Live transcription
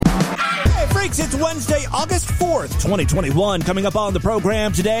Freaks, it's Wednesday, August 4th, 2021. Coming up on the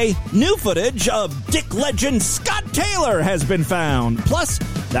program today, new footage of Dick legend Scott Taylor has been found. Plus,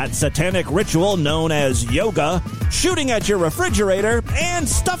 that satanic ritual known as yoga, shooting at your refrigerator, and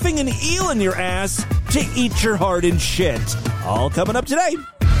stuffing an eel in your ass to eat your heart and shit. All coming up today.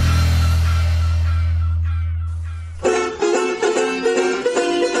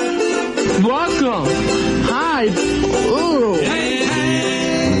 Welcome. Hi. Ooh. Hey,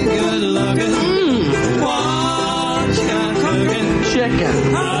 hey, good looking. What you got cooking?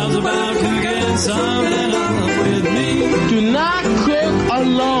 Chicken. How's about cooking something up with me? Do not cook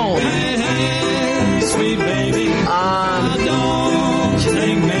alone. Hey, hey, sweet baby. Don't you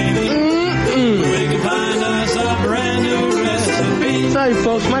think maybe we could find us a brand new recipe? Sorry,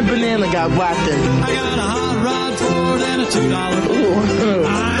 folks, my banana got rotten. I got a hot rod Ford and a $2 bill.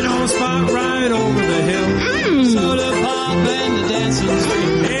 I know a spot right over the hill. So to pop and to dance and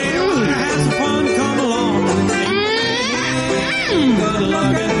scream. Hey, wanna have some fun? Come along with me. Good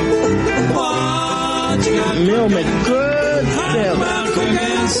looking. What you got? Meal make good How salad. about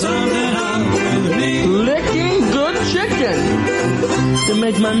cooking something up with me? Licking good chicken. To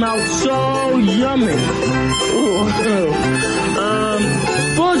make my mouth so yummy. Ooh.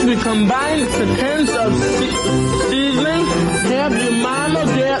 First, we combine the cans of seasoning. Have your mama,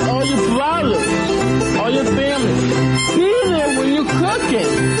 dad, or your brothers, or your family. Be there when you're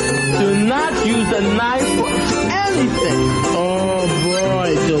cooking. Do not use a knife for anything. Oh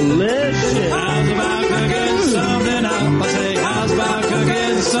boy, delicious. How's about cooking something up? I say, how's about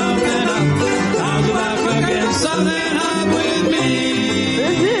cooking something up? How's about cooking something up with me?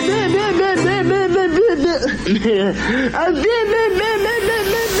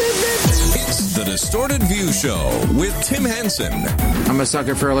 It's the Distorted View Show with Tim Henson. I'm a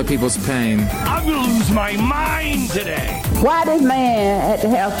sucker for other people's pain. I'm gonna lose my mind today. Why this man had to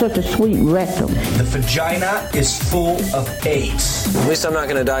have such a sweet rectum? The vagina is full of AIDS. At least I'm not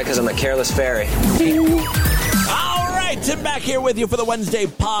going to die because I'm a careless fairy. All right, Tim back here with you for the Wednesday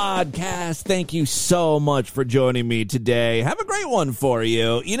podcast. Thank you so much for joining me today. Have a great one for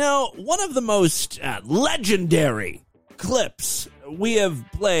you. You know, one of the most legendary clips we have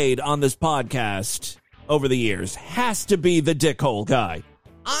played on this podcast over the years has to be the Dickhole Guy.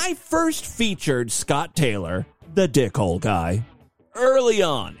 I first featured Scott Taylor, the Dickhole Guy, early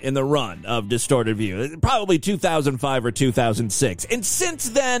on in the run of Distorted View, probably 2005 or 2006. And since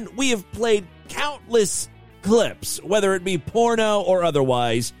then, we have played countless clips, whether it be porno or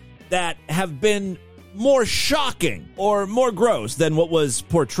otherwise, that have been more shocking or more gross than what was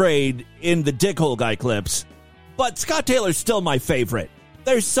portrayed in the Dickhole Guy clips. But Scott Taylor's still my favorite.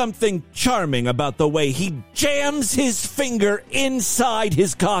 There's something charming about the way he jams his finger inside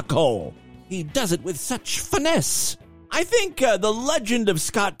his cockhole. He does it with such finesse. I think the legend of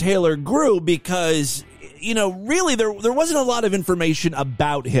Scott Taylor grew because, you know, really there wasn't a lot of information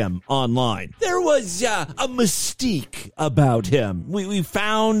about him online. There was a mystique about him. We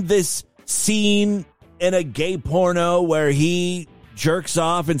found this scene in a gay porno where he jerks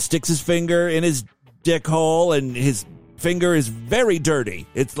off and sticks his finger in his dick hole, and his finger is very dirty.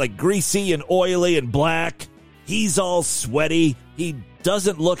 It's like greasy and oily and black. He's all sweaty. He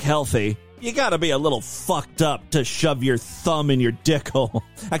doesn't look healthy. You gotta be a little fucked up to shove your thumb in your dick hole.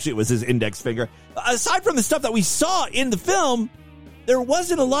 Actually, it was his index finger. Aside from the stuff that we saw in the film, there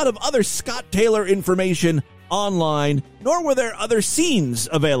wasn't a lot of other Scott Taylor information online, nor were there other scenes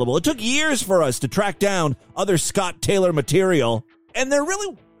available. It took years for us to track down other Scott Taylor material, and there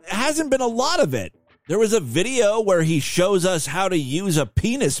really hasn't been a lot of it. There was a video where he shows us how to use a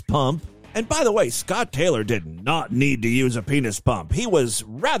penis pump. And by the way, Scott Taylor did not need to use a penis pump. He was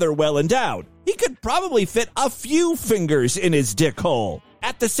rather well endowed. He could probably fit a few fingers in his dick hole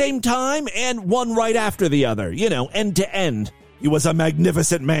at the same time and one right after the other, you know, end to end. He was a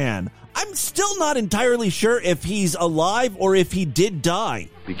magnificent man. I'm still not entirely sure if he's alive or if he did die.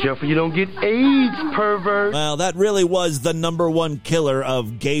 Be careful you don't get AIDS, pervert. Well, that really was the number one killer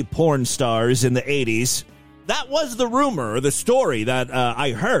of gay porn stars in the 80s. That was the rumor, or the story that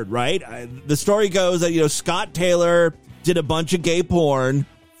I heard, right? The story goes that, you know, Scott Taylor did a bunch of gay porn,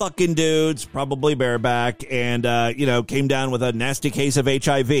 fucking dudes, probably bareback, and, you know, came down with a nasty case of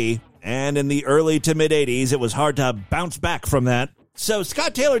HIV. And in the early to mid-'80s, it was hard to bounce back from that. So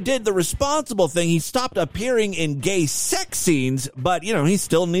Scott Taylor did the responsible thing. He stopped appearing in gay sex scenes, but, you know, he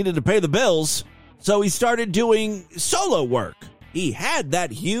still needed to pay the bills. So he started doing solo work. He had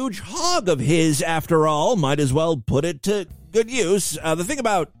that huge hog of his, after all. Might as well put it to good use. The thing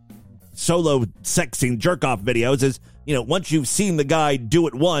about solo sex scene jerk-off videos is, you know, once you've seen the guy do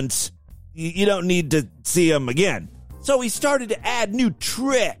it once, you don't need to see him again. So he started to add new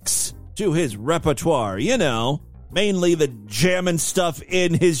tricks to his repertoire, you know, mainly the jamming stuff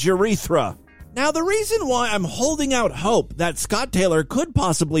in his urethra. Now, the reason why I'm holding out hope that Scott Taylor could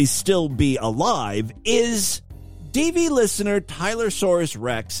possibly still be alive is DV listener Tylersaurus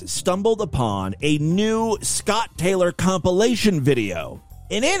Rex stumbled upon a new Scott Taylor compilation video.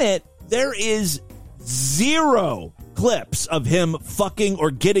 And in it, there is 0 clips of him fucking or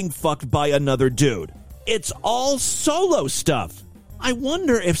getting fucked by another dude. It's all solo stuff. I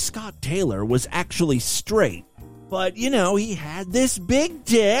wonder if Scott Taylor was actually straight. But, you know, he had this big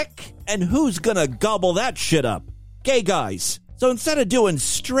dick, and who's gonna gobble that shit up? Gay guys. So instead of doing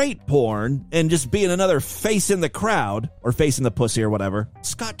straight porn and just being another face in the crowd, or face in the pussy or whatever,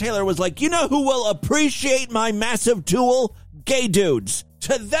 Scott Taylor was like, you know who will appreciate my massive tool? Gay dudes.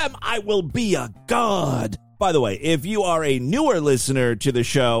 To them, I will be a god. By the way, if you are a newer listener to the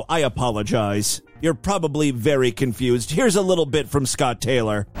show, I apologize. You're probably very confused. Here's a little bit from Scott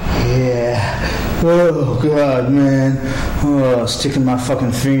Taylor. Yeah. Oh, God, man. Oh, sticking my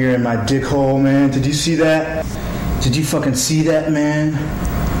fucking finger in my dick hole, man. Did you see that? Did you fucking see that, man?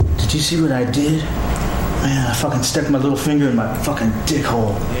 Did you see what I did? Man, I fucking stuck my little finger in my fucking dick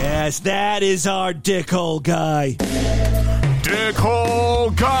hole. Yes, that is our dick hole guy. Dick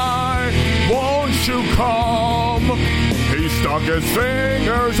hole guy, won't you come? He stuck his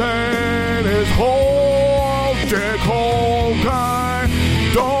fingers in his hole. Dick hole guy,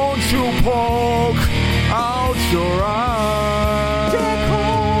 don't you poke out your eye. Dick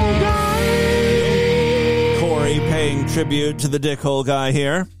hole guy. Corey paying tribute to the dick hole guy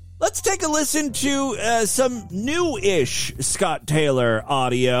here. Let's take a listen to some new-ish Scott Taylor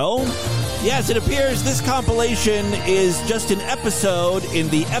audio. Yes, it appears this compilation is just an episode in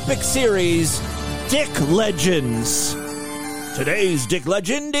the epic series Dick Legends. Today's Dick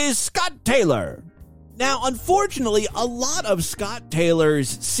Legend is Scott Taylor. Now, unfortunately, a lot of Scott Taylor's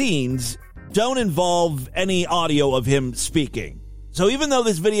scenes don't involve any audio of him speaking. So even though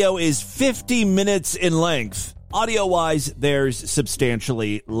this video is 50 minutes in length, audio-wise, there's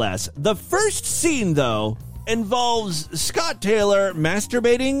substantially less. The first scene, though, involves Scott Taylor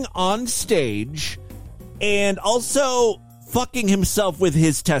masturbating on stage and also fucking himself with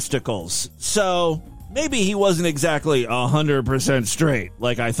his testicles. So maybe he wasn't exactly 100% straight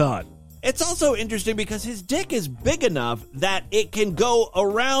like I thought. It's also interesting because his dick is big enough that it can go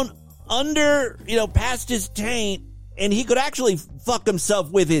around under, past his taint, and he could actually fuck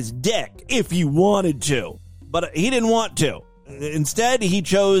himself with his dick if he wanted to. But he didn't want to. Instead, he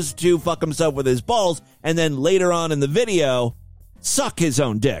chose to fuck himself with his balls, and then later on in the video, suck his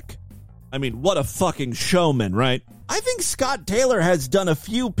own dick. I mean, what a fucking showman, right? I think Scott Taylor has done a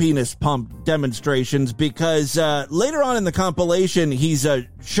few penis pump demonstrations because later on in the compilation, he's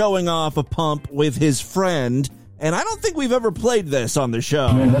showing off a pump with his friend, and I don't think we've ever played this on the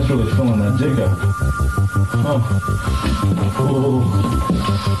show. Man, that's really filling that dick up.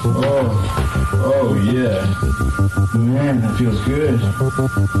 Oh, yeah. Man, that feels good.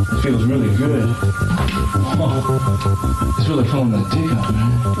 It feels really good. It's really filling that dick up,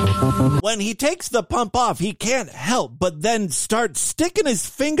 man. When he takes the pump off, he can't help but then start sticking his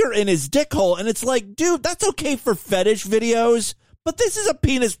finger in his dick hole, and it's like, dude, that's okay for fetish videos, but this is a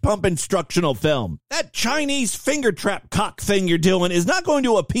penis pump instructional film. That Chinese finger trap cock thing you're doing is not going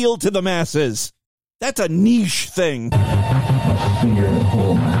to appeal to the masses. That's a niche thing. My finger in the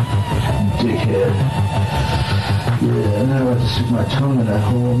hole, man. Dickhead. Yeah, now I have to stick my tongue in that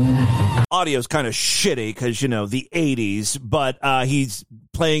hole, man. Audio's kind of shitty because, the 80s, but he's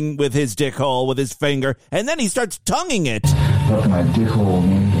playing with his dick hole with his finger, and then he starts tonguing it. Fuck my dick hole,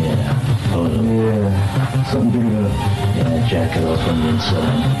 man. Yeah. Oh, yeah. Something bigger. Yeah, jack it off from the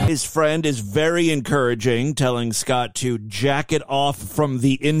inside. His friend is very encouraging, telling Scott to jack it off from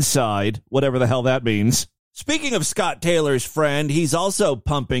the inside, whatever the hell that means. Speaking of Scott Taylor's friend, he's also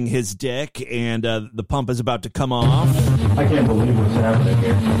pumping his dick, and the pump is about to come off. I can't believe what's happening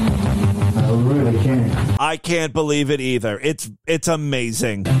here. I really can't. I can't believe it either. It's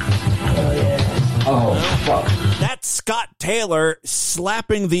amazing. Oh, yeah. Oh, fuck. That's Scott Taylor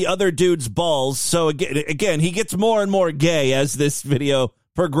slapping the other dude's balls. So again, he gets more and more gay as this video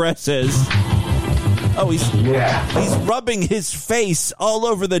progresses. Oh, he's rubbing his face all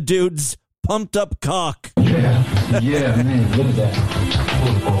over the dude's pumped up cock. Yeah, man, look at that.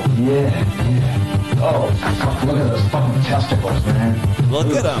 Yeah. Oh, fuck, look at those fucking testicles, man. Look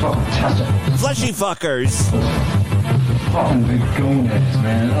at them. Fucking testicles. Fleshy fuckers. Fucking big gonads,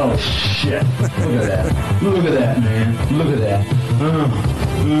 man. Oh, shit. Look at that. Look at that, man. Look at that.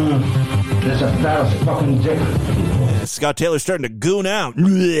 That's a thousand fucking dick. Scott Taylor's starting to goon out.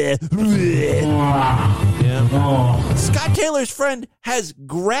 Yeah. Yeah. Oh. Scott Taylor's friend has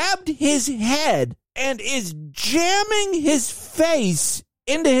grabbed his head and is jamming his face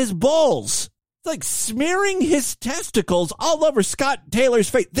into his balls. It's like smearing his testicles all over Scott Taylor's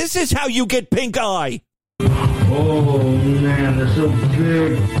face. This is how you get pink eye. Oh, man, they're so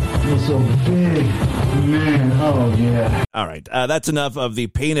big. They're so big. Man, oh, yeah. All right, that's enough of the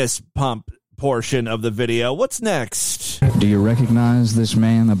penis pump portion of the video. What's next? Do you recognize this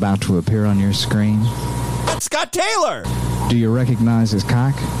man about to appear on your screen? That's Scott Taylor. Do you recognize his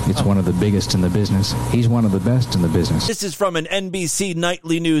cock? It's one of the biggest in the business. He's one of the best in the business. This is from an NBC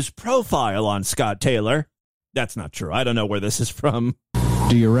Nightly News profile on Scott Taylor. That's not true. I don't know where this is from.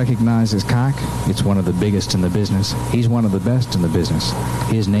 Do you recognize his cock? It's one of the biggest in the business. He's one of the best in the business.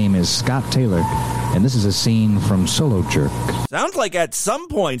 His name is Scott Taylor, and this is a scene from Solo Jerk. Sounds like at some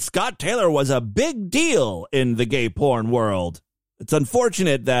point Scott Taylor was a big deal in the gay porn world. It's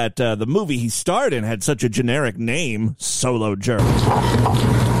unfortunate that the movie he starred in had such a generic name, Solo Jerk.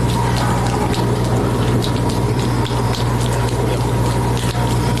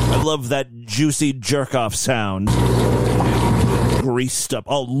 I love that juicy jerk-off sound. Greased up,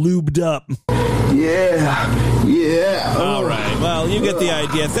 all lubed up. Yeah. All right, well, you get the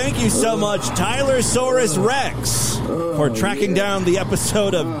idea. Thank you so much, Tylersaurus Rex, for tracking down the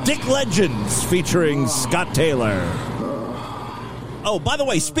episode of Dick Legends featuring Scott Taylor. Oh, by the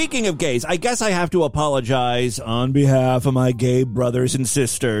way, speaking of gays, I guess I have to apologize on behalf of my gay brothers and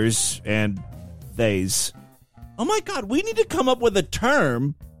sisters and theys. Oh my God, we need to come up with a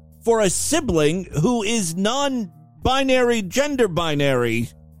term for a sibling who is non-binary, gender binary.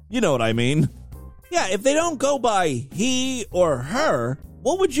 You know what I mean? Yeah, if they don't go by he or her,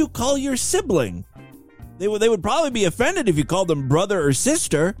 what would you call your sibling? They would probably be offended if you called them brother or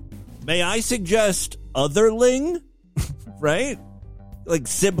sister. May I suggest otherling? Right? Like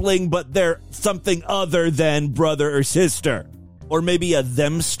sibling, but they're something other than brother or sister. Or maybe a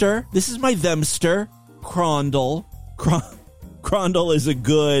themster. This is my themster. Crondle. Crondle is a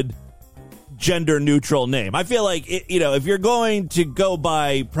good gender-neutral name. I feel like, if you're going to go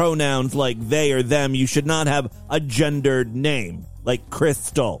by pronouns like they or them, you should not have a gendered name, like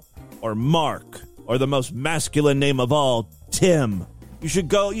Crystal or Mark, or the most masculine name of all, Tim. You should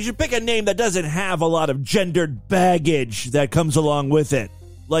pick a name that doesn't have a lot of gendered baggage that comes along with it,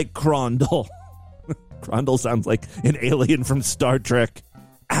 like Crondle. Crondle sounds like an alien from Star Trek.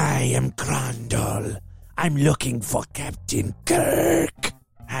 I am Crondle. I'm looking for Captain Kirk.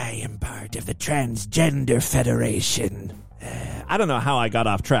 I am part of the Transgender Federation. I don't know how I got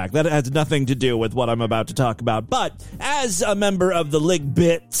off track. That has nothing to do with what I'm about to talk about. But as a member of the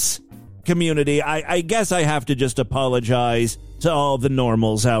Ligbits community, I guess I have to just apologize to all the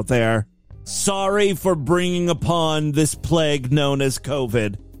normals out there. Sorry for bringing upon this plague known as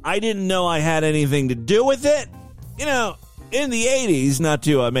COVID. I didn't know I had anything to do with it. In the 80s, not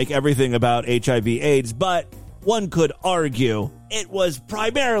to make everything about HIV/AIDS, but one could argue it was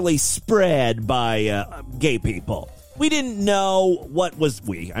primarily spread by gay people. We didn't know what was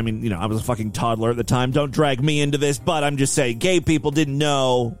I was a fucking toddler at the time. Don't drag me into this, but I'm just saying gay people didn't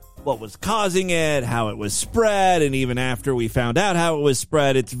know what was causing it, how it was spread, and even after we found out how it was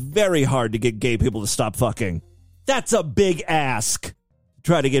spread, it's very hard to get gay people to stop fucking. That's a big ask.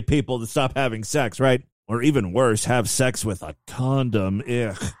 Try to get people to stop having sex, right? Or even worse, have sex with a condom.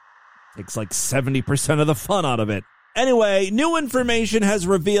 Ugh. Takes like 70% of the fun out of it. Anyway, new information has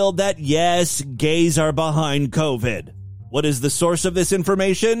revealed that, yes, gays are behind COVID. What is the source of this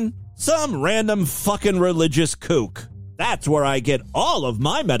information? Some random fucking religious kook. That's where I get all of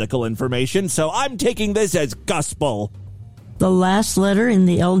my medical information, so I'm taking this as gospel. The last letter in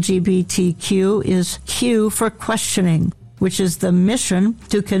the LGBTQ is Q for questioning, which is the mission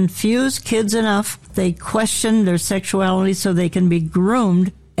to confuse kids enough they question their sexuality so they can be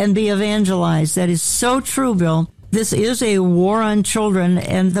groomed and be evangelized. That is so true, Bill. This is a war on children,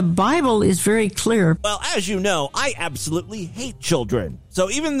 and the Bible is very clear. Well, as you know, I absolutely hate children. So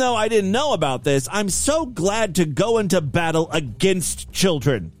even though I didn't know about this, I'm so glad to go into battle against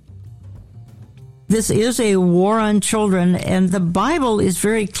children. This is a war on children, and the Bible is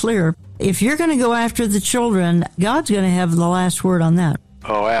very clear. If you're going to go after the children, God's going to have the last word on that.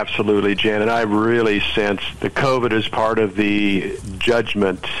 Oh, absolutely, Jan. And I really sense the COVID is part of the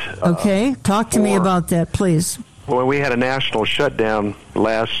judgment. Okay, talk to me about that, please. When we had a national shutdown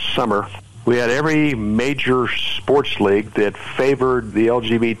last summer, we had every major sports league that favored the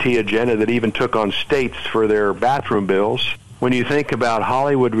LGBT agenda that even took on states for their bathroom bills. When you think about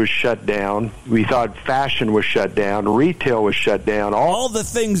Hollywood was shut down, we thought fashion was shut down, retail was shut down. All the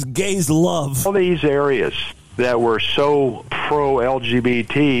things gays love. All these areas that were so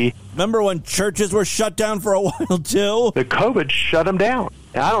pro-LGBT. Remember when churches were shut down for a while, too? The COVID shut them down.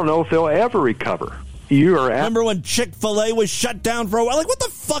 And I don't know if they'll ever recover. Remember when Chick-fil-A was shut down for a while? Like, what the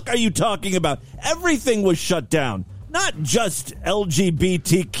fuck are you talking about? Everything was shut down. Not just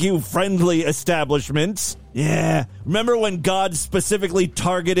LGBTQ-friendly establishments. Yeah. Remember when God specifically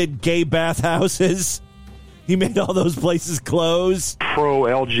targeted gay bathhouses? He made all those places close.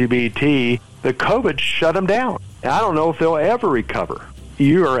 Pro-LGBT. The COVID shut them down. And I don't know if they'll ever recover.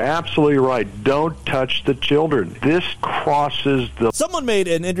 You are absolutely right. Don't touch the children. This crosses the... Someone made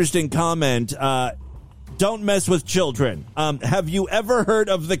an interesting comment. Don't mess with children. Have you ever heard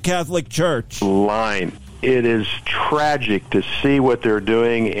of the Catholic Church? Line. It is tragic to see what they're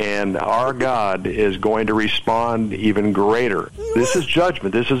doing, and our God is going to respond even greater. This is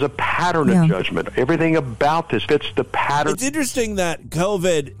judgment. This is a pattern of judgment. Everything about this fits the pattern. It's interesting that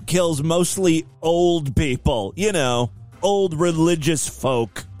COVID kills mostly old people. You know, old religious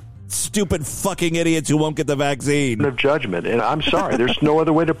folk. Stupid fucking idiots who won't get the vaccine. Of judgment, and I'm sorry, there's no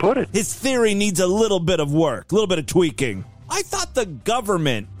other way to put it. His theory needs a little bit of work, a little bit of tweaking. I thought the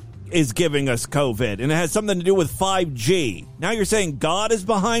government is giving us COVID, and it has something to do with 5G. Now you're saying God is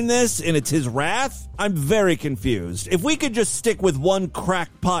behind this, and it's his wrath? I'm very confused. If we could just stick with one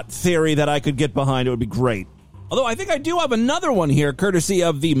crackpot theory that I could get behind, it would be great. Although I think I do have another one here, courtesy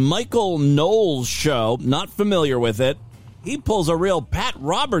of the Michael Knowles Show. Not familiar with it. He pulls a real Pat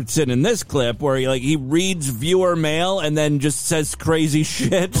Robertson in this clip where he reads viewer mail and then just says crazy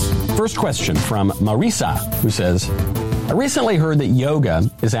shit. First question from Marisa, who says, I recently heard that yoga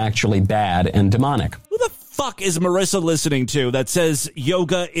is actually bad and demonic. Who the fuck is Marissa listening to that says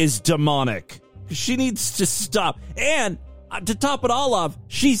yoga is demonic? She needs to stop. And to top it all off,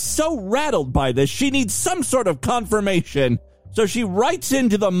 she's so rattled by this, she needs some sort of confirmation. So she writes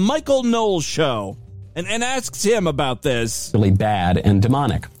into the Michael Knowles Show and asks him about this. Really bad and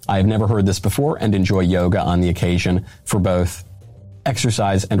demonic. I have never heard this before and enjoy yoga on the occasion for both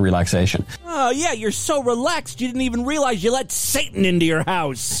exercise and relaxation. Oh, yeah, you're so relaxed you didn't even realize you let Satan into your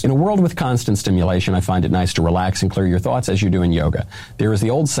house. In a world with constant stimulation, I find it nice to relax and clear your thoughts as you do in yoga. There is the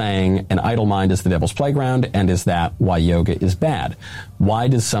old saying, an idle mind is the devil's playground, and is that why yoga is bad? Why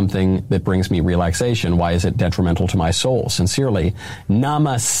does something that brings me relaxation, why is it detrimental to my soul? Sincerely,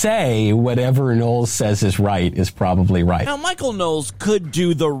 namaste, whatever Knowles says is right is probably right. Now, Michael Knowles could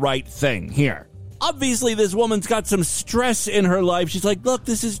do the right thing here. Obviously, this woman's got some stress in her life. She's like, look,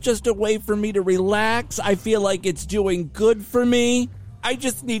 this is just a way for me to relax. I feel like it's doing good for me. I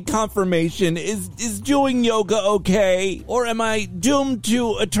just need confirmation. Is doing yoga okay? Or am I doomed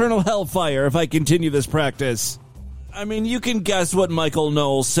to eternal hellfire if I continue this practice? I mean, you can guess what Michael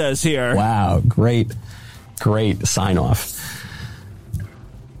Knowles says here. Wow, great sign off.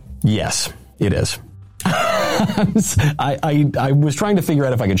 Yes, it is. I was trying to figure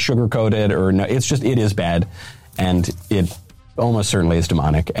out if I could sugarcoat it or no. It's just, it is bad, and it almost certainly is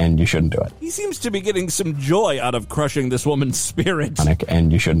demonic, and you shouldn't do it. He seems to be getting some joy out of crushing this woman's spirit.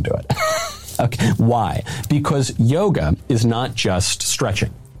 And you shouldn't do it. Okay, why? Because yoga is not just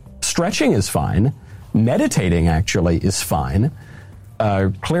stretching. Stretching is fine. Meditating, actually, is fine.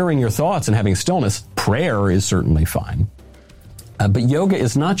 Clearing your thoughts and having stillness, prayer is certainly fine. But yoga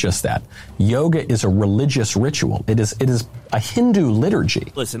is not just that. Yoga is a religious ritual. It is a Hindu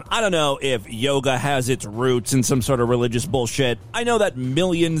liturgy. Listen, I don't know if yoga has its roots in some sort of religious bullshit. I know that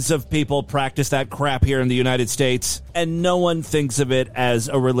millions of people practice that crap here in the United States, and no one thinks of it as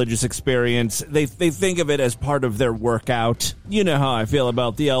a religious experience. They think of it as part of their workout. You know how I feel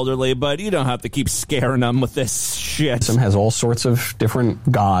about the elderly, but you don't have to keep scaring them with this shit. It has all sorts of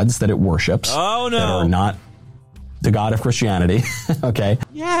different gods that it worships. Oh, no. That are not the God of Christianity, okay?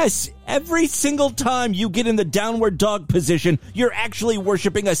 Yes, every single time you get in the downward dog position, you're actually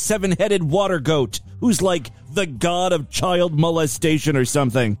worshiping a 7-headed water goat who's like the god of child molestation or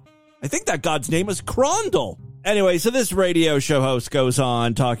something. I think that god's name is Crondle. Anyway, so this radio show host goes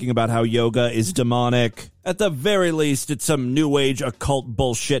on talking about how yoga is demonic. At the very least, it's some new age occult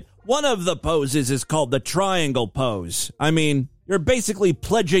bullshit. One of the poses is called the triangle pose. I mean, you're basically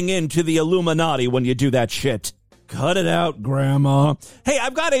pledging into the Illuminati when you do that shit. Cut it out, Grandma. Hey,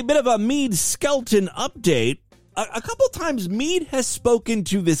 I've got a bit of a Meade Skelton update. A couple times, Meade has spoken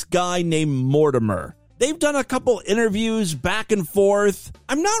to this guy named Mortimer. They've done a couple interviews back and forth.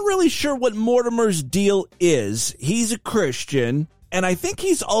 I'm not really sure what Mortimer's deal is. He's a Christian, and I think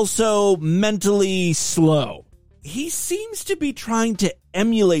he's also mentally slow. He seems to be trying to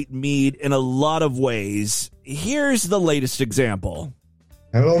emulate Meade in a lot of ways. Here's the latest example.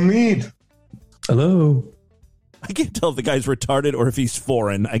 Hello, Meade. Hello. I can't tell if the guy's retarded or if he's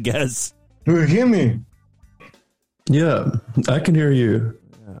foreign, I guess. Do you hear me? Yeah, I can hear you.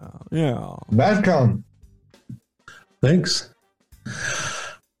 Yeah. Welcome. Thanks.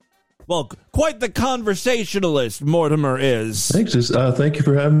 Well, quite the conversationalist Mortimer is. Thanks. Thank you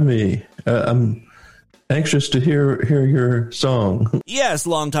for having me. I'm anxious to hear your song. Yes,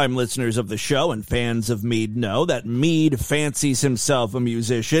 longtime listeners of the show and fans of Mead know that Mead fancies himself a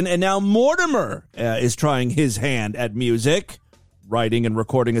musician, and now Mortimer is trying his hand at music, writing and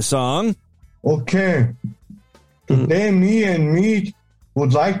recording a song. Okay. Today, me and Mead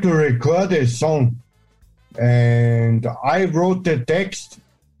would like to record a song. And I wrote the text,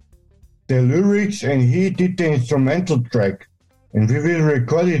 the lyrics, and he did the instrumental track. And we will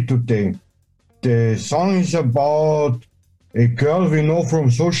record it today. The song is about a girl we know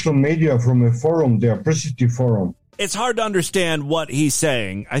from social media, from a forum, the Apricity forum. It's hard to understand what he's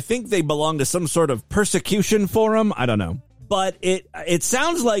saying. I think they belong to some sort of persecution forum. I don't know. But it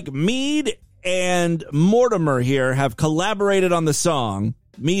sounds like Mead and Mortimer here have collaborated on the song.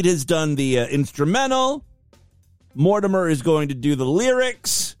 Mead has done the instrumental. Mortimer is going to do the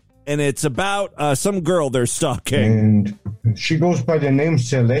lyrics. And it's about some girl they're stalking. And she goes by the name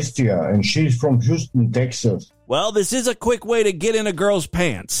Celestia, and she's from Houston, Texas. Well, this is a quick way to get in a girl's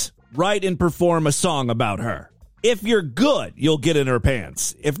pants. Write and perform a song about her. If you're good, you'll get in her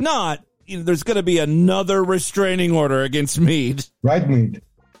pants. If not, there's going to be another restraining order against Mead. Right, Mead?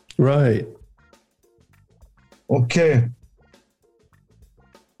 Right. Okay.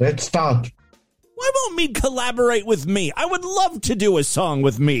 Let's start. Why won't Mead collaborate with me? I would love to do a song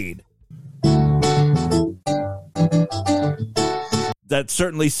with Mead. That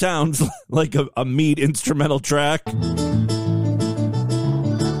certainly sounds like a Mead instrumental track. By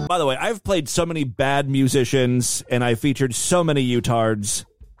the way, I've played so many bad musicians, and I featured so many utards.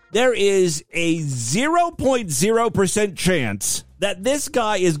 There is a 0.0% chance that this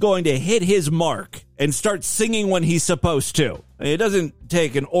guy is going to hit his mark and start singing when he's supposed to. It doesn't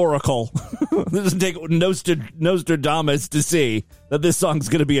take an oracle. It doesn't take Nostradamus to see that this song's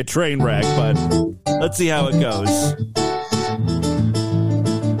going to be a train wreck, but let's see how it goes.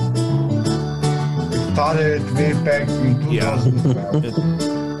 It started way back in 2012.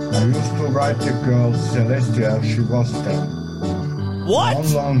 I used to write the girl Celestia. She was 10. What?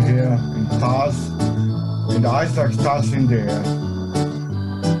 Long hair and stars, and eyes like stars in the air.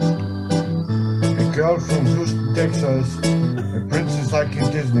 A girl from Houston, Texas, a princess like in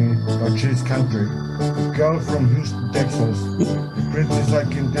Disney, but she's country. A girl from Houston, Texas, a princess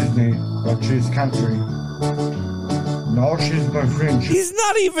like in Disney, but she's country. Now she's my friend. He's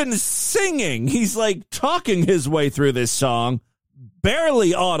not even singing. He's like talking his way through this song.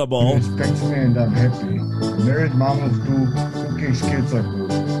 Barely audible. She respects me and I'm happy. Married mamas do, cooking kids are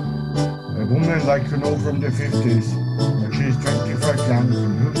good. A woman like you know from the 50s, but she's 25 young,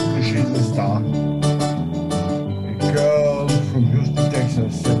 from Houston she's a star. A girl from Houston,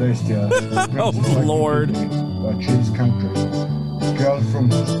 Texas, Celestia. Oh, Lord. But she's country. A girl from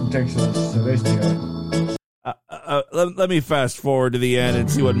Houston, Texas, Celestia. Let me fast forward to the end and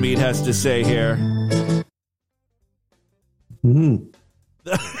see what Mead has to say here.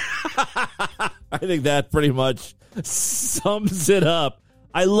 I think that pretty much sums it up.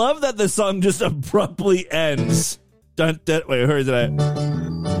 I love that the song just abruptly ends. Wait, where is it at?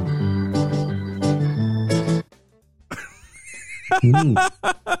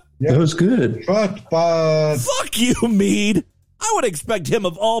 That was good. But fuck you, Mead. I would expect him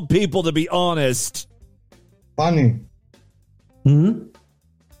of all people to be honest. Funny. Do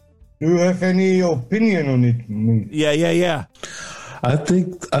you have any opinion on it, Mead? Yeah. I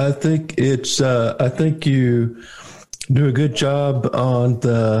think it's. I think you do a good job on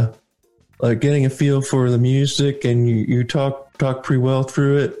the getting a feel for the music, and you talk pretty well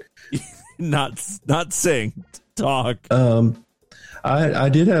through it. not sing, talk. I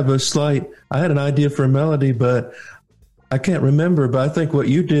did have I had an idea for a melody, but I can't remember. But I think what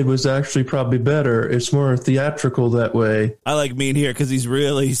you did was actually probably better. It's more theatrical that way. I like Mead here because he's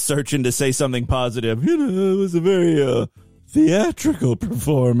really searching to say something positive. It was a very theatrical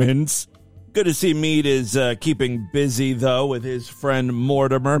performance. Good to see Mead is keeping busy, though, with his friend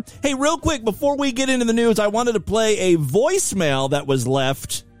Mortimer. Hey, real quick, before we get into the news, I wanted to play a voicemail that was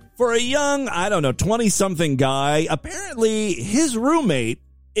left for a young, 20-something guy. Apparently, his roommate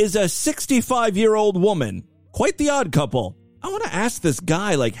is a 65-year-old woman. Quite the odd couple. I want to ask this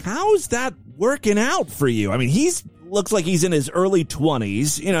guy, how's that working out for you? I mean, looks like he's in his early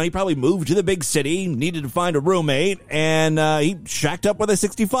 20s. He probably moved to the big city, needed to find a roommate, and he shacked up with a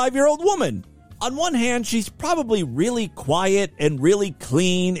 65-year-old woman. On one hand, she's probably really quiet and really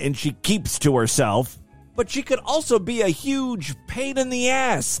clean, and she keeps to herself. But she could also be a huge pain in the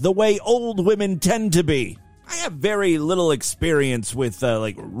ass, the way old women tend to be. I have very little experience with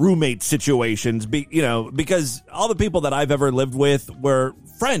like roommate situations, because all the people that I've ever lived with were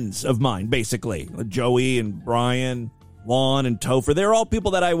friends of mine, basically. Joey and Brian, Juan and Topher. They're all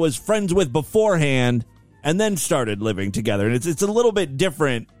people that I was friends with beforehand and then started living together. And it's a little bit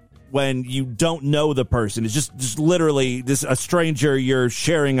different when you don't know the person. It's just literally a stranger you're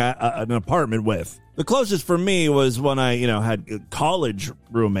sharing an apartment with. The closest for me was when I, had college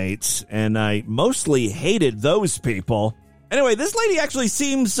roommates, and I mostly hated those people. Anyway, this lady actually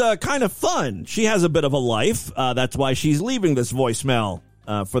seems kind of fun. She has a bit of a life. That's why she's leaving this voicemail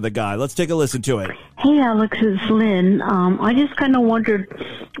for the guy. Let's take a listen to it. Hey, Alex, it's Lynn. I just kind of wondered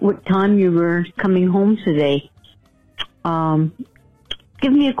what time you were coming home today.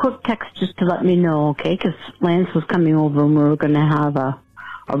 Give me a quick text just to let me know, okay? Because Lance was coming over and we were going to have a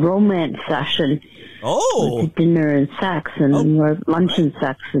romance session. Oh. With dinner and sex and lunch and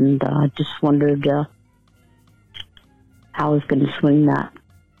sex, and just wondered how I was going to swing that.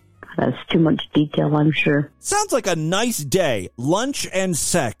 That's too much detail, I'm sure. Sounds like a nice day. Lunch and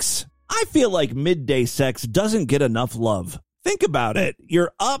sex. I feel like midday sex doesn't get enough love. Think about it.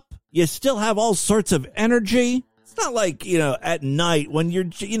 You're up. You still have all sorts of energy. It's not like, at night when you're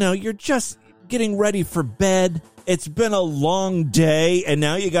just getting ready for bed. It's been a long day, and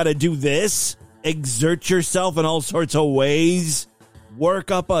now you got to do this. Exert yourself in all sorts of ways.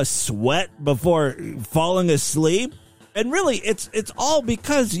 Work up a sweat before falling asleep. And really, it's all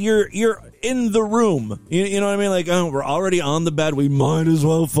because you're in the room. You know what I mean? Like, oh, we're already on the bed. We might as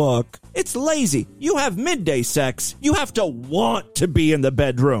well fuck. It's lazy. You have midday sex. You have to want to be in the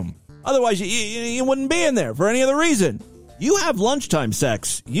bedroom. Otherwise, you wouldn't be in there for any other reason. You have lunchtime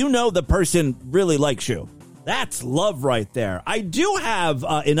sex. You know the person really likes you. That's love right there. I do have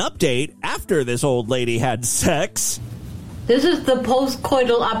an update after this old lady had sex. This is the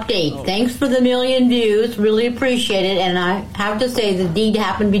post-coital update. Thanks for the 1 million views. Really appreciate it. And I have to say the deed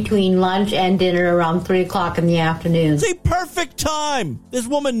happened between lunch and dinner around 3 o'clock in the afternoon. It's a perfect time. This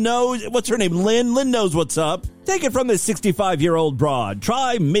woman knows. What's her name? Lynn. Lynn knows what's up. Take it from this 65-year-old broad.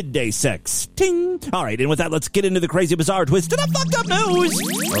 Try midday sex. Ting. All right, and with that, let's get into the crazy, bizarre, twisted up, fucked up news.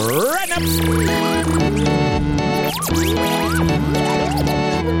 Right now.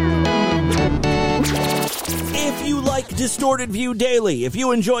 If you like Distorted View Daily, if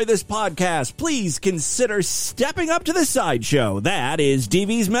you enjoy this podcast, please consider stepping up to the sideshow. That is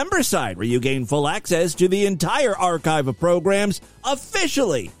DV's member side, where you gain full access to the entire archive of programs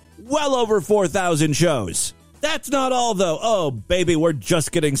officially. Well over 4,000 shows. That's not all, though. Oh, baby, we're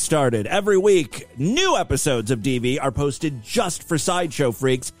just getting started. Every week, new episodes of DV are posted just for Sideshow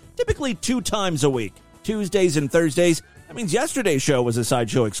freaks, typically 2 times a week, Tuesdays and Thursdays. That means yesterday's show was a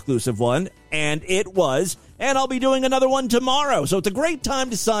Sideshow exclusive one, and it was, and I'll be doing another one tomorrow, so it's a great time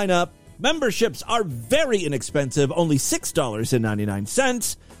to sign up. Memberships are very inexpensive, only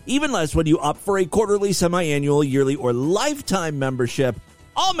 $6.99, even less when you opt for a quarterly, semi-annual, yearly, or lifetime membership.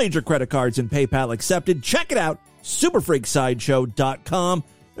 All major credit cards and PayPal accepted. Check it out, superfreaksideshow.com.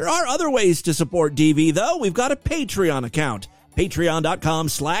 There are other ways to support DV, though. We've got a Patreon account,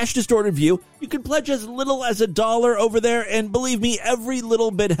 patreon.com/distortedview. You can pledge as little as $1 over there, and believe me, every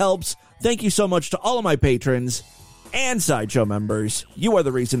little bit helps. Thank you so much to all of my patrons and Sideshow members. You are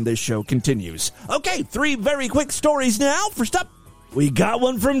the reason this show continues. Okay, 3 very quick stories now. First up, we got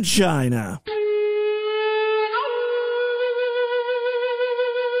one from China.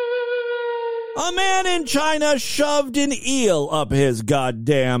 A man in China shoved an eel up his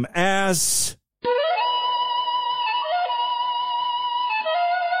goddamn ass.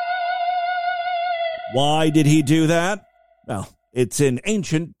 Why did he do that? Well, it's an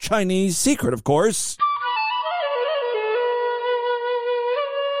ancient Chinese secret, of course.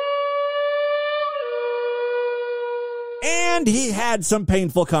 And he had some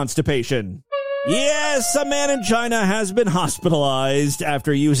painful constipation. Yes, a man in China has been hospitalized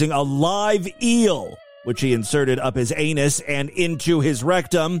after using a live eel, which he inserted up his anus and into his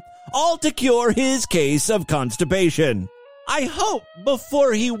rectum, all to cure his case of constipation. I hope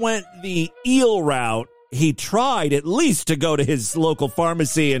before he went the eel route, he tried at least to go to his local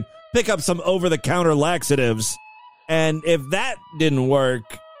pharmacy and pick up some over-the-counter laxatives. And if that didn't work,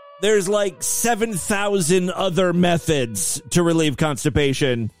 there's like 7,000 other methods to relieve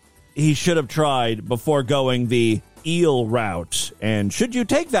constipation he should have tried before going the eel route. And should you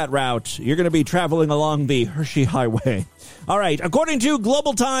take that route, you're going to be traveling along the Hershey Highway. All right, according to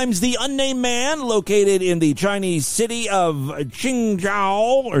Global Times, the unnamed man located in the Chinese city of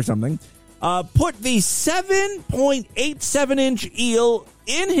Qingdao or something put the 7.87-inch eel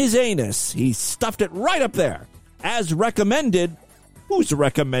in his anus. He stuffed it right up there. As recommended. Who's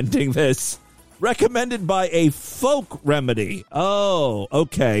recommending this? recommended by a folk remedy. Oh,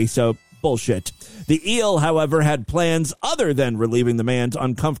 okay, so bullshit. The eel, however, had plans other than relieving the man's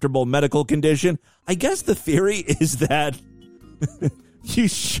uncomfortable medical condition. I guess the theory is that you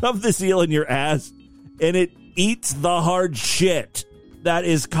shove this eel in your ass and it eats the hard shit that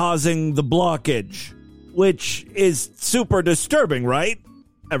is causing the blockage, which is super disturbing, right?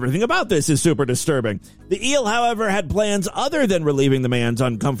 Everything about this is super disturbing. The eel, however, had plans other than relieving the man's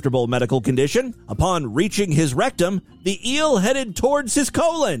uncomfortable medical condition. Upon reaching his rectum, the eel headed towards his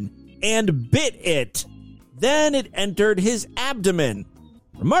colon and bit it. Then it entered his abdomen.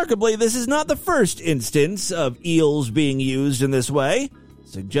 Remarkably, this is not the first instance of eels being used in this way,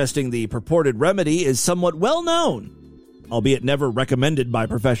 suggesting the purported remedy is somewhat well known, albeit never recommended by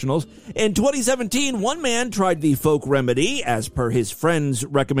professionals. In 2017, one man tried the folk remedy as per his friend's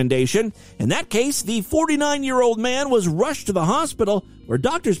recommendation. In that case, the 49-year-old man was rushed to the hospital where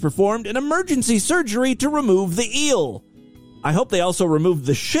doctors performed an emergency surgery to remove the eel. I hope they also removed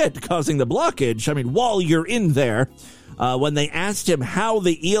the shit causing the blockage. I mean, while you're in there. When they asked him how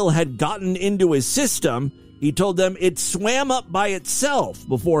the eel had gotten into his system, he told them it swam up by itself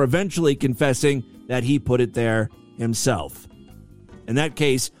before eventually confessing that he put it there himself. In that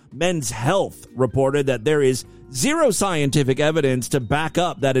case, Men's Health reported that there is zero scientific evidence to back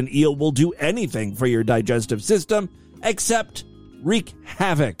up that an eel will do anything for your digestive system except wreak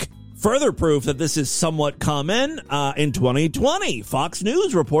havoc. Further proof that this is somewhat common, in 2020, Fox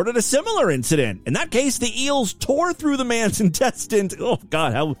News reported a similar incident. In that case, the eels tore through the man's intestines. Oh,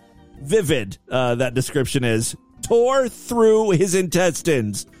 God, how vivid that description is. Tore through his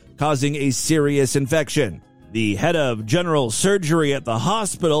intestines, causing a serious infection. The head of general surgery at the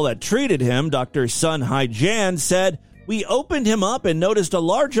hospital that treated him, Dr. Sun Hai-jan, said, "We opened him up and noticed a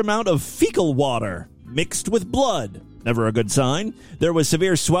large amount of fecal water mixed with blood. Never a good sign. There was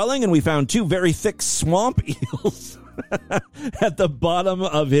severe swelling, and we found 2 very thick swamp eels at the bottom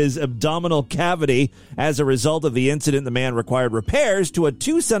of his abdominal cavity. As a result of the incident, the man required repairs to a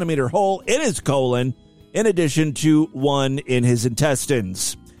 2-centimeter hole in his colon, in addition to one in his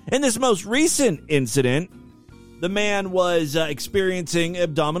intestines." In this most recent incident, the man was experiencing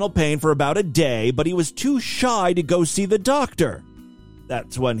abdominal pain for about a day, but he was too shy to go see the doctor.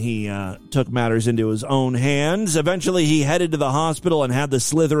 That's when he took matters into his own hands. Eventually, he headed to the hospital and had the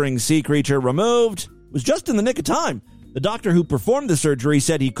slithering sea creature removed. It was just in the nick of time. The doctor who performed the surgery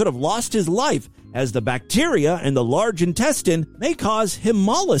said he could have lost his life, as the bacteria in the large intestine may cause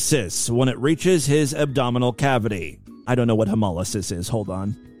hemolysis when it reaches his abdominal cavity. I don't know what hemolysis is. Hold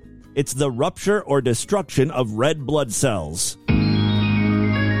on. It's the rupture or destruction of red blood cells.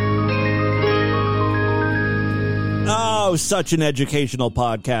 Oh, such an educational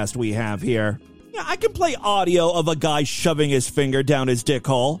podcast we have here. Yeah, I can play audio of a guy shoving his finger down his dick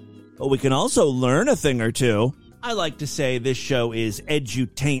hole, but we can also learn a thing or two. I like to say this show is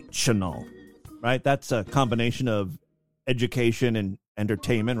edutational, right? That's a combination of education and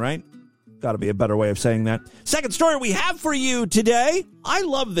entertainment, right? Got to be a better way of saying that. Second story we have for you today. I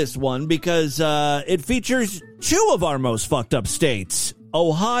love this one because it features 2 of our most fucked up states,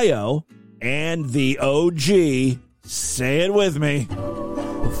 Ohio and the OG. Say it with me.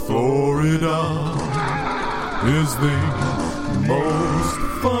 Florida is the most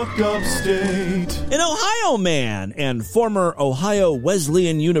fucked up state. An Ohio man and former Ohio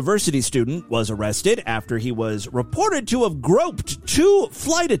Wesleyan University student was arrested after he was reported to have groped 2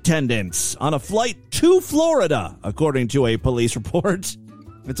 flight attendants on a flight to Florida, according to a police report.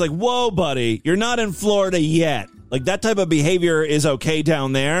 It's like, whoa, buddy, you're not in Florida yet. Like, that type of behavior is okay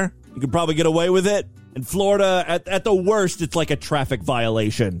down there. You could probably get away with it. In Florida, at the worst, it's like a traffic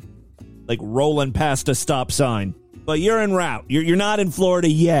violation, like rolling past a stop sign. But you're en route. You're not in Florida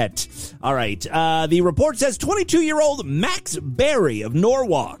yet. All right. The report says 22-year-old Max Berry of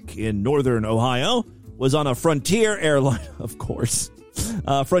Norwalk in northern Ohio was on a Frontier airline, of course,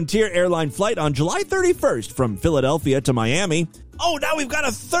 Frontier airline flight on July 31st from Philadelphia to Miami. Oh, now we've got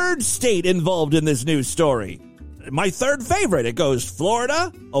a third state involved in this news story. My third favorite. It goes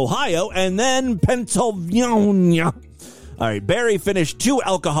Florida, Ohio, and then Pennsylvania. All right, Barry finished 2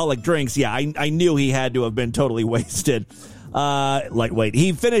 alcoholic drinks. Yeah, I knew he had to have been totally wasted. Lightweight.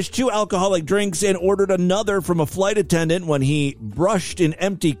 He finished 2 alcoholic drinks and ordered another from a flight attendant when he brushed an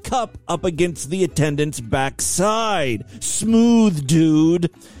empty cup up against the attendant's backside. Smooth dude.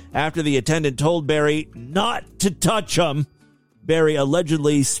 After the attendant told Barry not to touch him, Barry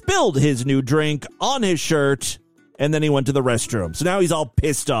allegedly spilled his new drink on his shirt, and then he went to the restroom. So now he's all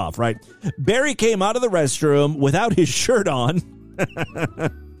pissed off, right? Barry came out of the restroom without his shirt on,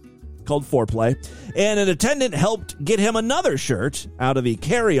 called foreplay, and an attendant helped get him another shirt out of the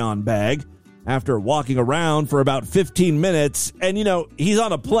carry-on bag. after walking around for about 15 minutes. And, he's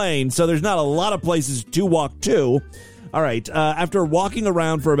on a plane, so there's not a lot of places to walk to. All right, after walking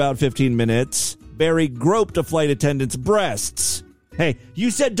around for about 15 minutes, Barry groped a flight attendant's breasts. Hey, you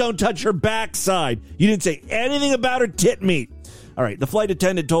said don't touch her backside. You didn't say anything about her tit meat. All right, the flight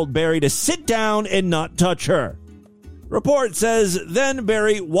attendant told Barry to sit down and not touch her. Report says then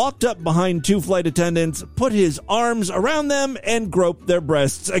Barry walked up behind 2 flight attendants, put his arms around them, and groped their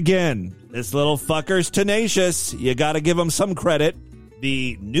breasts again. This little fucker's tenacious. You gotta give him some credit.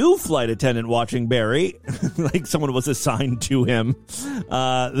 The new flight attendant watching Barry, like someone was assigned to him,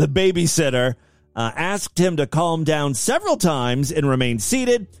 the babysitter, asked him to calm down several times and remain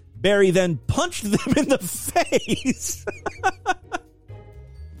seated. Barry then punched them in the face.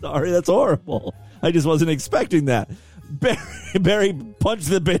 Sorry, that's horrible. I just wasn't expecting that. Barry punched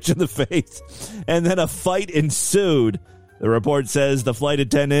the bitch in the face, and then a fight ensued. The report says the flight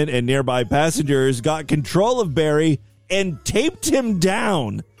attendant and nearby passengers got control of Barry and taped him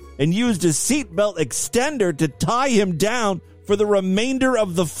down and used a seatbelt extender to tie him down for the remainder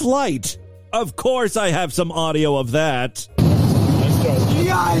of the flight. Of course, I have some audio of that. You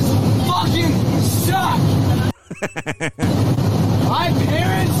guys fucking suck! My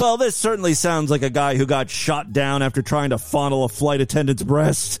parents... Well, this certainly sounds like a guy who got shot down after trying to fondle a flight attendant's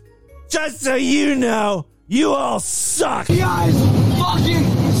breast. Just so you know, you all suck! You guys fucking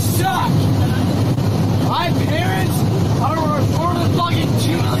suck! My parents are for the fucking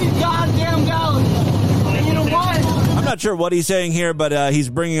 $2 million goddamn dollars. And you know what? I'm not sure what he's saying here, but he's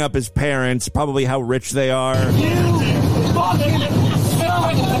bringing up his parents, probably how rich they are. You fucking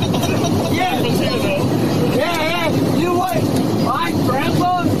suck! Yeah, you know what? My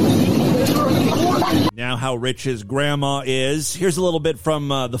grandpa is recording. Now how rich his grandma is. Here's a little bit from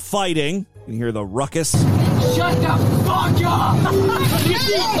the fighting. You can hear the ruckus. Shut the fuck up!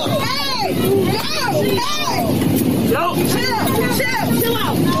 Chill out!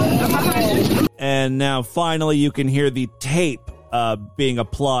 And now finally you can hear the tape being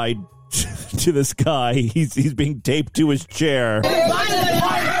applied to this guy. He's being taped to his chair.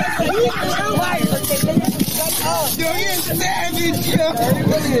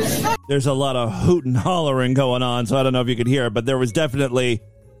 There's a lot of hoot and hollering going on, so I don't know if you could hear it, but there was definitely...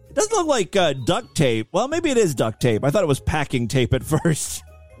 It doesn't look like duct tape. Well, maybe it is duct tape. I thought it was packing tape at first.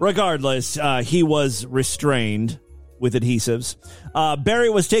 Regardless, he was restrained with adhesives. Barry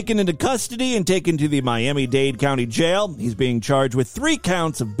was taken into custody and taken to the Miami-Dade County Jail. He's being charged with 3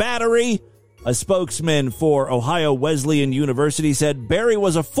 counts of battery. A spokesman for Ohio Wesleyan University said Barry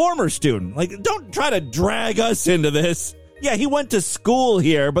was a former student. Like, don't try to drag us into this. Yeah, he went to school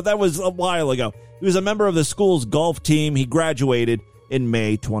here, but that was a while ago. He was a member of the school's golf team. He graduated in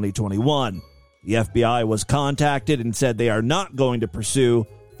May 2021. The FBI was contacted and said they are not going to pursue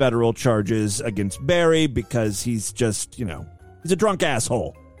federal charges against Barry because he's just, he's a drunk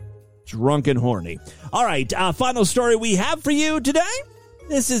asshole. Drunk and horny. All right, final story we have for you today.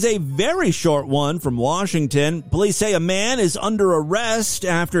 This is a very short one from Washington. Police say a man is under arrest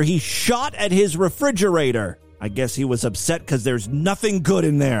after he shot at his refrigerator. I guess he was upset because there's nothing good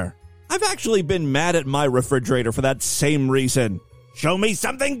in there. I've actually been mad at my refrigerator for that same reason. Show me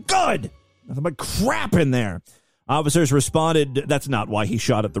something good. Nothing but crap in there. Officers responded. That's not why he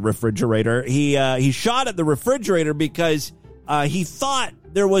shot at the refrigerator. He shot at the refrigerator because he thought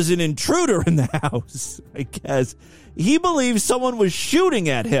there was an intruder in the house. I guess he believes someone was shooting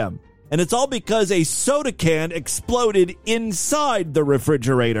at him, and it's all because a soda can exploded inside the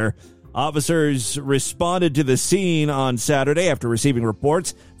refrigerator. Officers responded to the scene on Saturday after receiving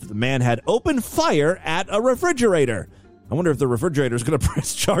reports that the man had opened fire at a refrigerator. I wonder if the refrigerator is going to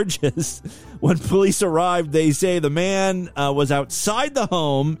press charges. When police arrived, they say the man was outside the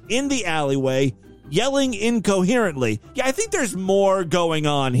home in the alleyway, yelling incoherently. Yeah, I think there's more going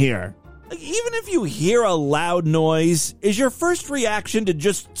on here. Like, even if you hear a loud noise, is your first reaction to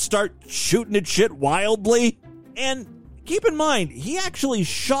just start shooting at shit wildly? And keep in mind, he actually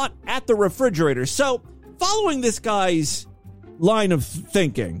shot at the refrigerator. So, following this guy's line of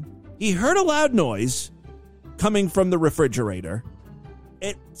thinking, he heard a loud noise coming from the refrigerator.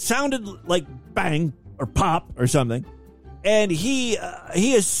 It sounded like bang or pop or something. And he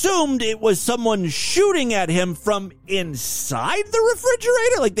assumed it was someone shooting at him from inside the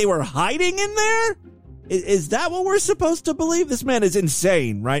refrigerator, like they were hiding in there. Is that what we're supposed to believe? This man is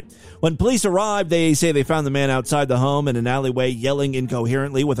insane, right? When police arrived, they say they found the man outside the home in an alleyway yelling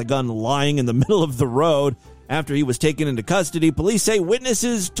incoherently with a gun lying in the middle of the road. After he was taken into custody, police say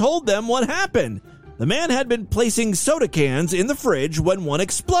witnesses told them what happened. The man had been placing soda cans in the fridge when one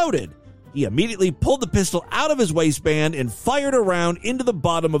exploded. He immediately pulled the pistol out of his waistband and fired a round into the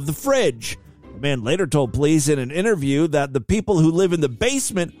bottom of the fridge. Man later told police in an interview that the people who live in the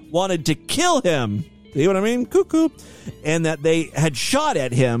basement wanted to kill him. See what I mean? Cuckoo. And that they had shot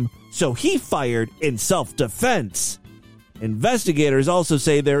at him, so he fired in self-defense. Investigators also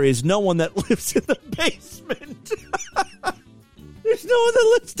say there is no one that lives in the basement. There's no one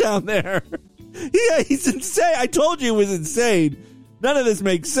that lives down there. Yeah, he's insane. I told you he was insane. None of this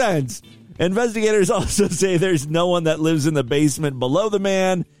makes sense. Investigators also say there's no one that lives in the basement below the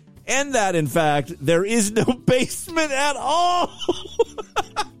man, and that, in fact, there is no basement at all.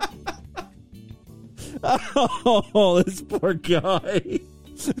 Oh, this poor guy.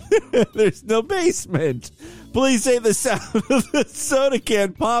 There's no basement. Police say the sound of the soda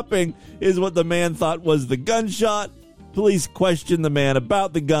can popping is what the man thought was the gunshot. Police questioned the man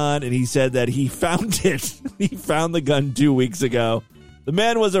about the gun, and he said that he found it. He found the gun 2 weeks ago. The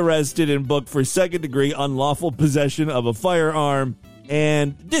man was arrested and booked for second-degree unlawful possession of a firearm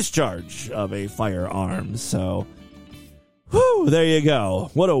and discharge of a firearm. So, whew, there you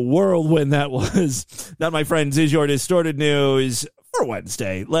go. What a whirlwind that was. That, my friends, is your Distorted News for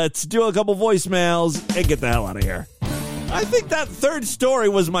Wednesday. Let's do a couple voicemails and get the hell out of here. I think that third story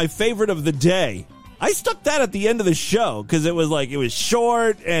was my favorite of the day. I stuck that at the end of the show because it was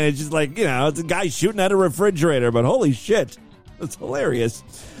short and it's just like, it's a guy shooting at a refrigerator, but holy shit. That's hilarious.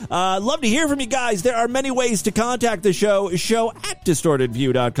 Love to hear from you guys. There are many ways to contact the show at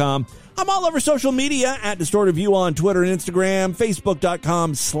distortedview.com. I'm all over social media at Distorted View on Twitter and Instagram,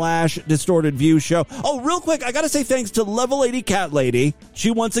 facebook.com/DistortedViewShow. Oh, real quick, I got to say thanks to Level Lady Cat Lady.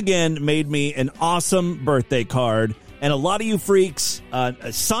 She once again made me an awesome birthday card, and a lot of you freaks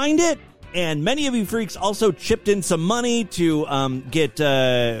signed it, and many of you freaks also chipped in some money to get,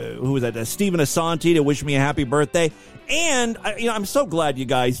 who was that, Stephen Asante to wish me a happy birthday. And, I'm so glad you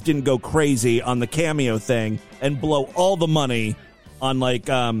guys didn't go crazy on the Cameo thing and blow all the money on, I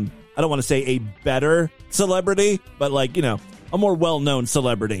don't want to say a better celebrity, but a more well-known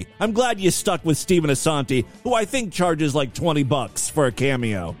celebrity. I'm glad you stuck with Stephen Asante, who I think charges $20 for a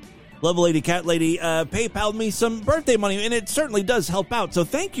cameo. Level Lady Cat Lady PayPal'd me some birthday money, and it certainly does help out. So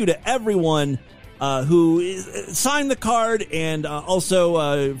thank you to everyone who signed the card and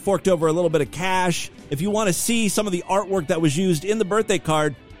also forked over a little bit of cash. If you want to see some of the artwork that was used in the birthday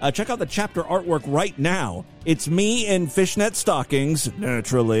card, check out the chapter artwork right now. It's me in fishnet stockings,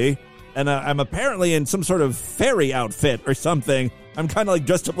 naturally, and I'm apparently in some sort of fairy outfit or something. I'm kind of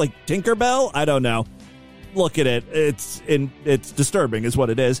dressed up like Tinkerbell. I don't know. Look at it. It's disturbing is what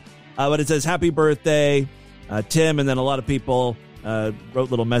it is. But it says, happy birthday, Tim, and then a lot of people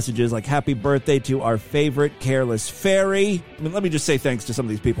wrote little messages like, happy birthday to our favorite careless fairy. Let me just say thanks to some of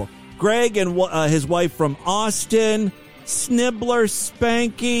these people. Greg and his wife from Austin, Snibbler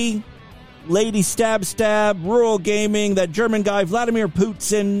Spanky, Lady Stab, Rural Gaming, that German guy, Vladimir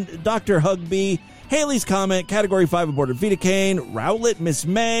Putin, Dr. Hugby, Haley's Comment, Category 5 aborted Vita Kane, Rowlet, Miss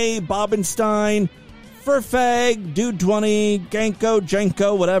May, Bobenstein, Furfag, Dude 20, Ganko,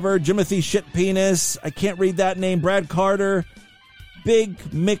 Jenko, whatever, Jimothy Shit Penis, I can't read that name, Brad Carter, Big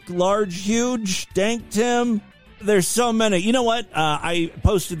Mick Large Huge, Dank Tim. There's so many. You know what? I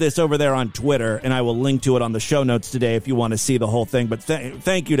posted this over there on Twitter, and I will link to it on the show notes today if you want to see the whole thing. But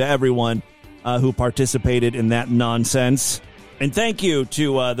thank you to everyone who participated in that nonsense. And thank you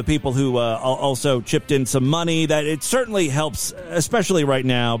to the people who also chipped in some money. That it certainly helps, especially right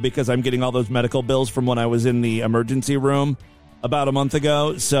now, because I'm getting all those medical bills from when I was in the emergency room about a month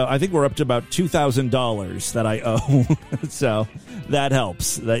ago. So I think we're up to about $2,000 that I owe. So that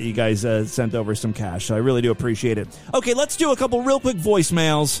helps that you guys sent over some cash. So I really do appreciate it. Okay, let's do a couple real quick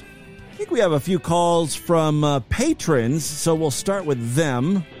voicemails. I think we have a few calls from patrons, so we'll start with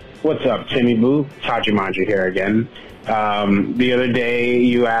them. What's up, Timmy Boo? Tajimanji here again. The other day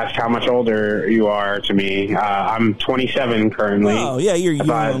you asked how much older you are to me. I'm 27 currently. Oh, yeah, you're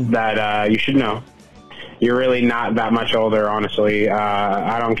young. That you should know. You're really not that much older, honestly.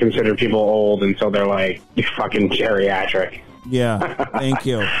 I don't consider people old until they're fucking geriatric. Yeah, thank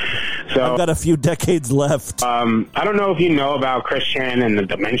you. So I've got a few decades left. I don't know if you know about Chris Chan and the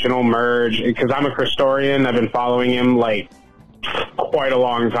Dimensional Merge, because I'm a Christorian. I've been following him quite a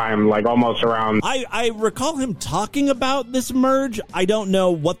long time, almost around. I recall him talking about this merge. I don't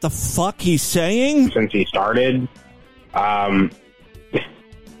know what the fuck he's saying. Since he started.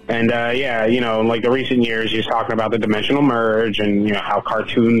 And, the recent years, he's talking about the Dimensional Merge and, how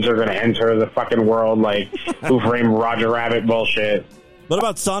cartoons are going to enter the fucking world, Who Framed Roger Rabbit bullshit. What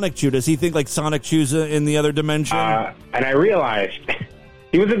about Sonic Chew? Does he think Sonic Chew's in the other dimension? And I realized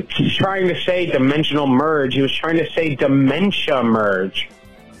he wasn't trying to say Dimensional Merge. He was trying to say Dementia Merge.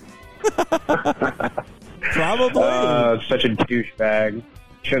 Probably. Such a douchebag.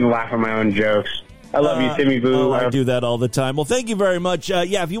 shouldn't laugh at my own jokes. I love you, Timmy Boo. I do that all the time. Well, thank you very much.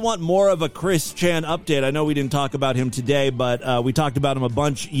 Yeah, if you want more of a Chris Chan update, I know we didn't talk about him today, but we talked about him a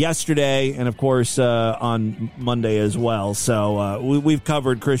bunch yesterday and, of course, on Monday as well. So we've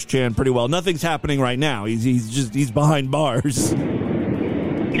covered Chris Chan pretty well. Nothing's happening right now. He's behind bars.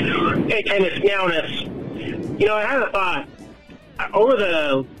 Hey, Tim, it's Meowness. You know, I had a thought. Over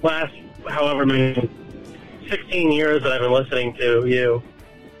the last however many 16 years that I've been listening to you,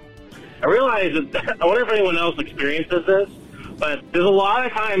 I realize that I wonder if anyone else experiences this, but there's a lot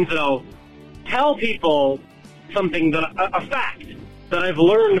of times that I'll tell people something, a fact that I've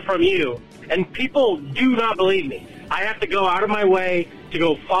learned from you, and people do not believe me. I have to go out of my way to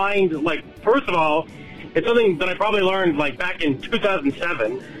go find, first of all, it's something that I probably learned, back in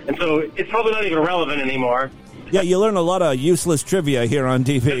 2007, and so it's probably not even relevant anymore. Yeah, you learn a lot of useless trivia here on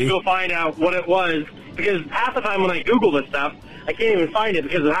TV. Just go find out what it was, because half the time when I Google this stuff, I can't even find it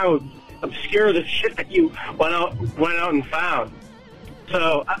because of how obscure the shit that you went out and found.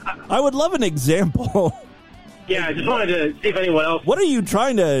 So I would love an example. Yeah, I just wanted to see if anyone else. What are you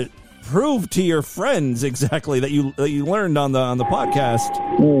trying to prove to your friends exactly that you learned on the podcast?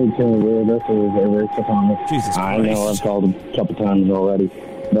 Hey, Timmy, this is Eric Thomas. Jesus Christ! I know I've called a couple times already,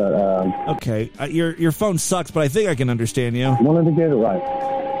 but okay, your phone sucks, but I think I can understand you. I wanted to get it right.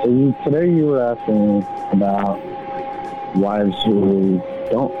 So today you were asking about wives who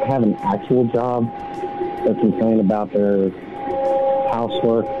don't have an actual job that complain about their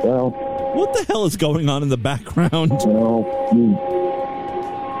housework. Well, what the hell is going on in the background? You know,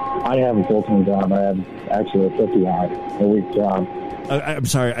 I have a full-time job. I have actually a 50-hour-a-week job. I'm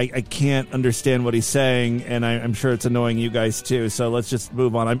sorry, I can't understand what he's saying, and I'm sure it's annoying you guys too, so let's just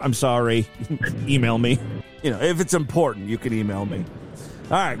move on. I'm sorry. Email me. You know, if it's important, you can email me.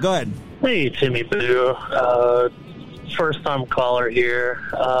 All right, go ahead. Hey, Timmy Boo. First-time caller here.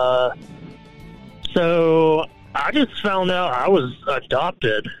 So I just found out I was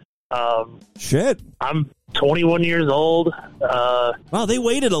adopted. Shit. I'm 21 years old. Wow, they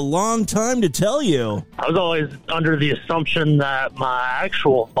waited a long time to tell you. I was always under the assumption that my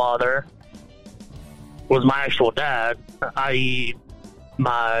actual father was my actual dad, i.e.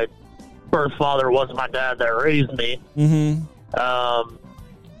 my birth father wasn't my dad that raised me. Mm-hmm.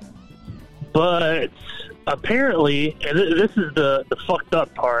 But apparently, and this is the fucked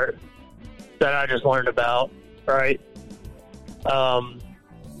up part that I just learned about, right?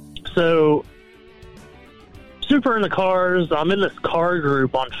 So, super into cars. I'm in this car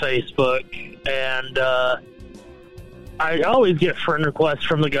group on Facebook, and I always get friend requests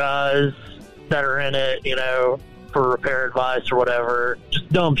from the guys that are in it, you know, for repair advice or whatever. Just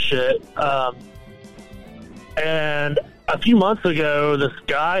dumb shit. And a few months ago, this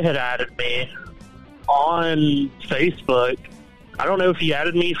guy had added me on Facebook. I don't know if he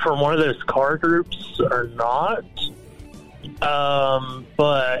added me from one of those car groups or not.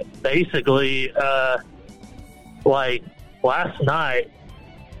 But basically, last night,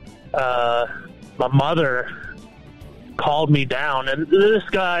 my mother called me down, and this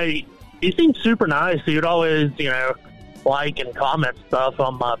guy, he seemed super nice. He would always, you know, like and comment stuff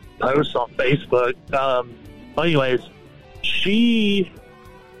on my posts on Facebook. Anyways, she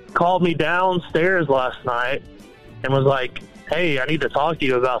called me downstairs last night and was like, hey, I need to talk to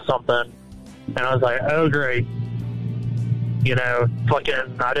you about something. And I was like, oh, great. You know,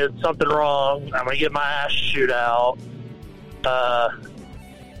 fucking, I did something wrong. I'm going to get my ass chewed out. I'm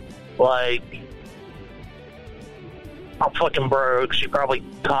fucking broke. She probably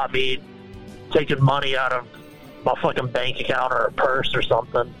caught me taking money out of my fucking bank account or a purse or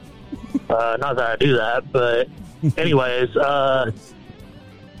something. Not that I do that, but anyways,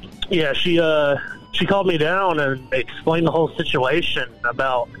 yeah, she called me down and explained the whole situation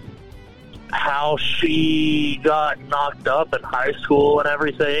about how she got knocked up in high school and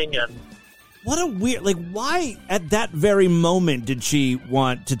everything. And what a weird, why at that very moment did she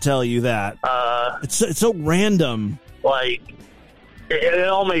want to tell you that? It's so random. It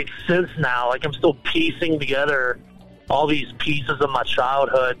all makes sense now. I'm still piecing together all these pieces of my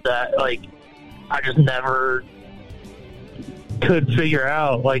childhood that, I just never could figure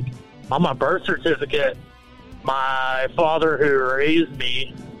out. On my birth certificate, my father who raised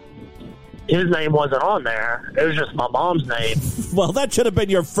me, his name wasn't on there. It was just my mom's name. Well, that should have been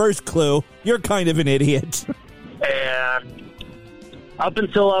your first clue. You're kind of an idiot. And up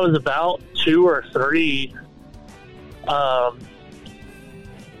until I was about 2 or 3,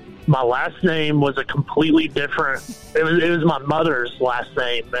 my last name was a completely different. It was my mother's last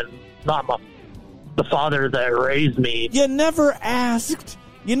name, and not the father that raised me. You never asked.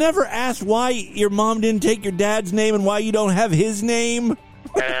 You never asked why your mom didn't take your dad's name and why you don't have his name.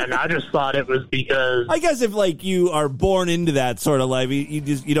 And I just thought it was because I guess if like you are born into that sort of life,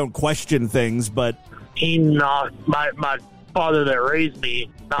 you don't question things. But he knocked my father that raised me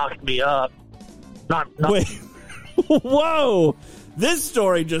knocked me up. Wait, whoa! This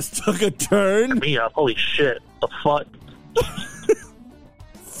story just took a turn. Me up! Holy shit! The fuck!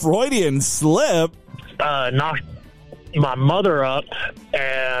 Freudian slip. Knocked my mother up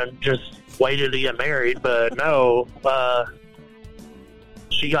and just waited to get married, but no,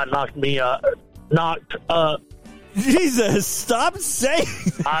 she got knocked up. Jesus, stop saying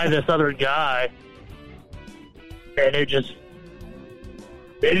by this other guy, and it just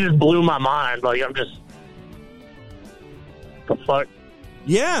blew my mind. Like, I'm just, the fuck?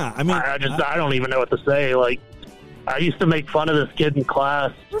 Yeah, I mean, I don't even know what to say. Like, I used to make fun of this kid in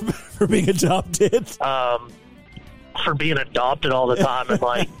class for being adopted. For being adopted all the time in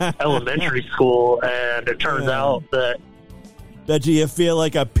like elementary school, and it turns out that you feel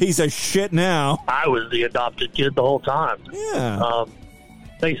like a piece of shit now. I was the adopted kid the whole time. Yeah.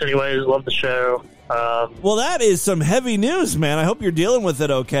 Thanks anyways. Love the show. Well, that is some heavy news, man. I hope you're dealing with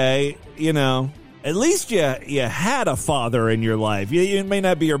it okay. You know, at least you had a father in your life. It may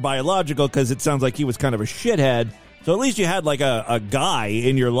not be your biological, because it sounds like he was kind of a shithead. So at least you had like a guy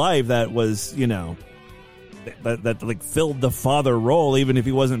in your life that was, you know, that like filled the father role, even if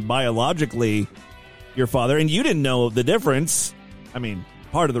he wasn't biologically your father, and you didn't know the difference. I mean,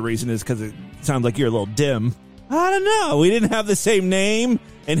 part of the reason is because it sounds like you're a little dim. I don't know. We didn't have the same name,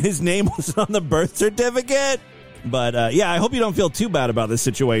 and his name was on the birth certificate. But yeah, I hope you don't feel too bad about this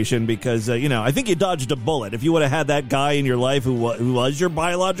situation, because you know, I think you dodged a bullet. If you would have had that guy in your life who was your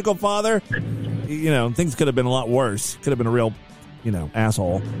biological father, you know, things could have been a lot worse. Could have been a real, you know,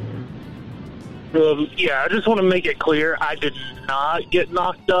 asshole. Yeah, I just want to make it clear, I did not get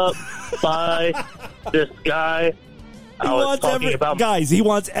knocked up by this guy. He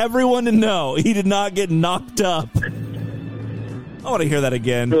wants everyone to know he did not get knocked up. I want to hear that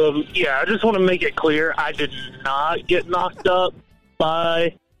again. Yeah, I just want to make it clear, I did not get knocked up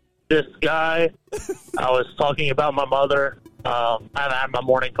by this guy. I was talking about my mother. I haven't had my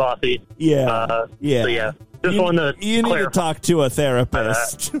morning coffee. Yeah. So yeah. Just wanted to You need clarify. to talk to a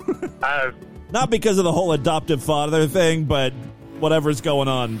therapist. Not because of the whole adoptive father thing, but whatever's going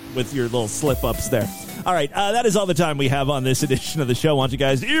on with your little slip-ups there. All right, that is all the time we have on this edition of the show. I want you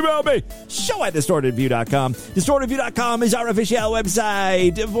guys to email me, show@distortedview.com. Distortedview.com is our official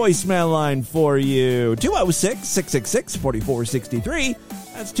website. Voicemail line for you, 206-666-4463.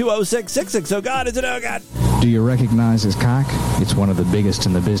 That's 206-66. Oh, God, is it? Oh, God. Do you recognize his cock? It's one of the biggest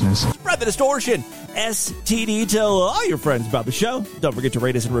in the business. Spread the distortion. STD. Tell all your friends about the show. Don't forget to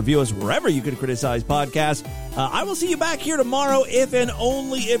rate us and review us wherever you can criticize podcasts. I will see you back here tomorrow if and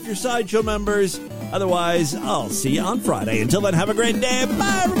only if you're Sideshow members. Otherwise, I'll see you on Friday. Until then, have a great day.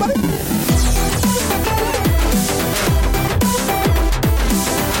 Bye, everybody.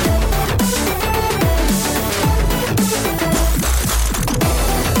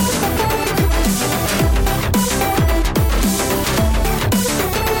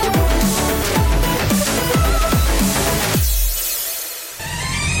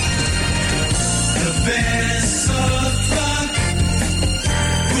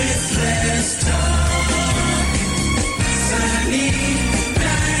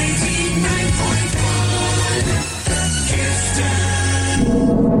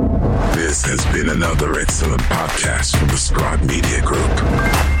 This has been another excellent podcast from the Scribe Media Group.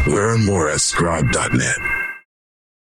 Learn more at scribe.net.